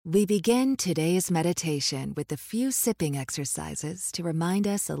We begin today's meditation with a few sipping exercises to remind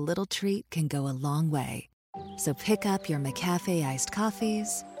us a little treat can go a long way. So pick up your McCafe iced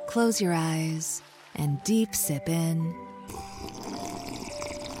coffees, close your eyes, and deep sip in.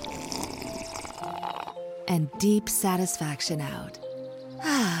 And deep satisfaction out.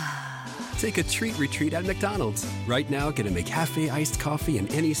 Take a treat retreat at McDonald's. Right now, get a McCafe iced coffee in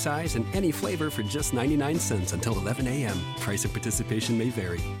any size and any flavor for just 99 cents until 11 a.m. Price of participation may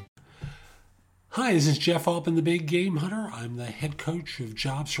vary. Hi, this is Jeff Altman, the Big Game Hunter. I'm the head coach of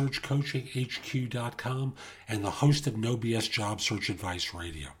JobSearchCoachingHQ.com and the host of No BS Job Search Advice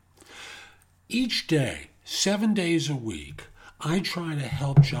Radio. Each day, 7 days a week, I try to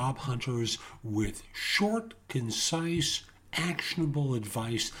help job hunters with short, concise, actionable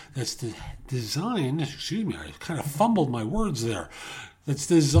advice that's designed, I kind of fumbled my words there, that's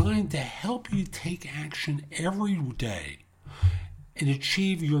designed to help you take action every day and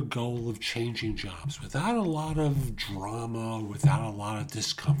achieve your goal of changing jobs without a lot of drama, without a lot of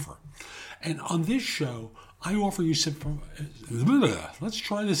discomfort. And on this show, I offer you some, let's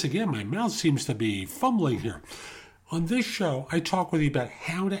try this again, my mouth seems to be fumbling here. On this show, I talk with you about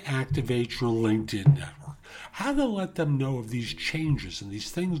how to activate your LinkedIn network. How to let them know of these changes and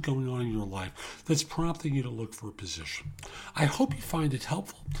these things going on in your life that's prompting you to look for a position. I hope you find it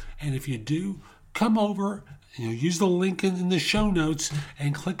helpful, and if you do, come over, use the link in the show notes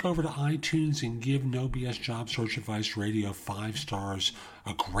and click over to iTunes and give No BS Job Search Advice Radio 5 stars,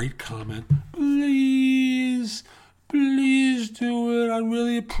 a great comment. Please do it. I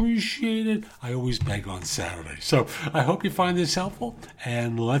really appreciate it. I always beg on Saturday. So I hope you find this helpful,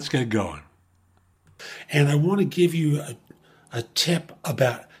 and let's get going. And I want to give you a tip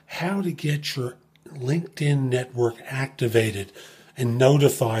about how to get your LinkedIn network activated and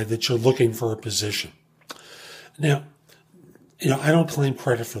notified that you're looking for a position. Now, I don't claim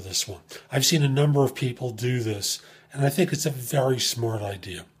credit for this one. I've seen a number of people do this, and I think it's a very smart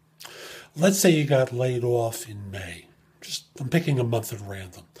idea. Let's say you got laid off in May. I'm picking a month at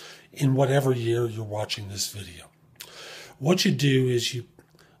random, in whatever year you're watching this video. What you do is you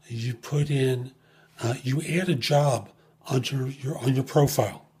put in, you add a job on your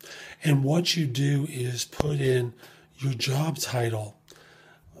profile. And what you do is put in your job title,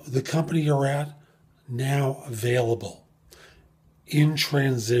 the company you're at, now available, in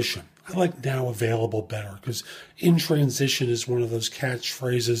transition. I like now available better because in transition is one of those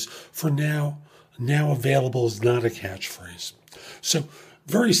catchphrases. For now available is not a catchphrase. So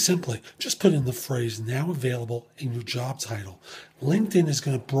very simply, just put in the phrase now available in your job title. LinkedIn is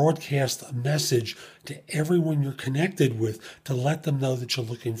going to broadcast a message to everyone you're connected with to let them know that you're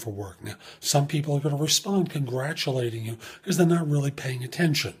looking for work. Now, some people are going to respond congratulating you because they're not really paying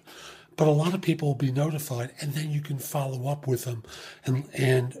attention. But a lot of people will be notified, and then you can follow up with them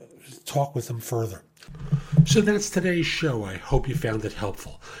and talk with them further. So that's today's show. I hope you found it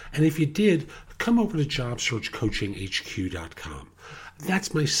helpful. And if you did, come over to JobSearchCoachingHQ.com.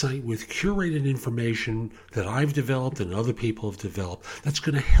 That's my site with curated information that I've developed and other people have developed that's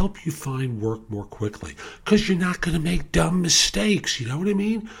going to help you find work more quickly because you're not going to make dumb mistakes. You know what I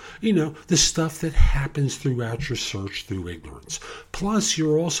mean? The stuff that happens throughout your search through ignorance. Plus,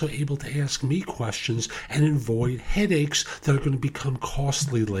 you're also able to ask me questions and avoid headaches that are going to become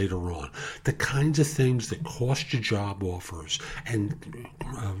costly later on. The kinds of things that cost you job offers and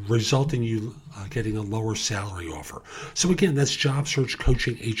result in you getting a lower salary offer. So again, that's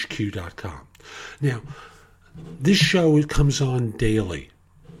JobSearchCoachingHQ.com. Now, this show comes on daily,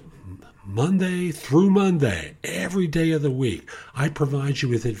 Monday through Monday, every day of the week. I provide you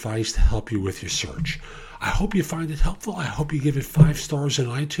with advice to help you with your search. I hope you find it helpful. I hope you give it 5 stars on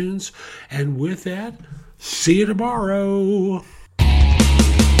iTunes. And with that, see you tomorrow.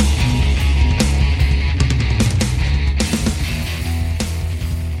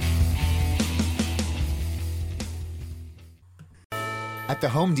 At the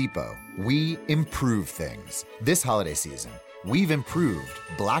Home Depot, we improve things. This holiday season, we've improved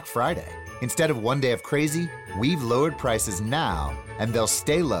Black Friday. Instead of one day of crazy, we've lowered prices now, and they'll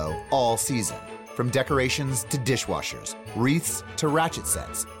stay low all season. From decorations to dishwashers, wreaths to ratchet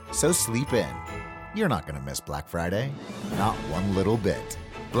sets. So sleep in. You're not going to miss Black Friday. Not one little bit.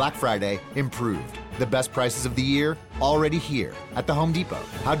 Black Friday improved. The best prices of the year already here at the Home Depot.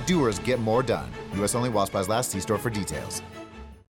 How doers get more done. U.S. only while supplies last. See store for details.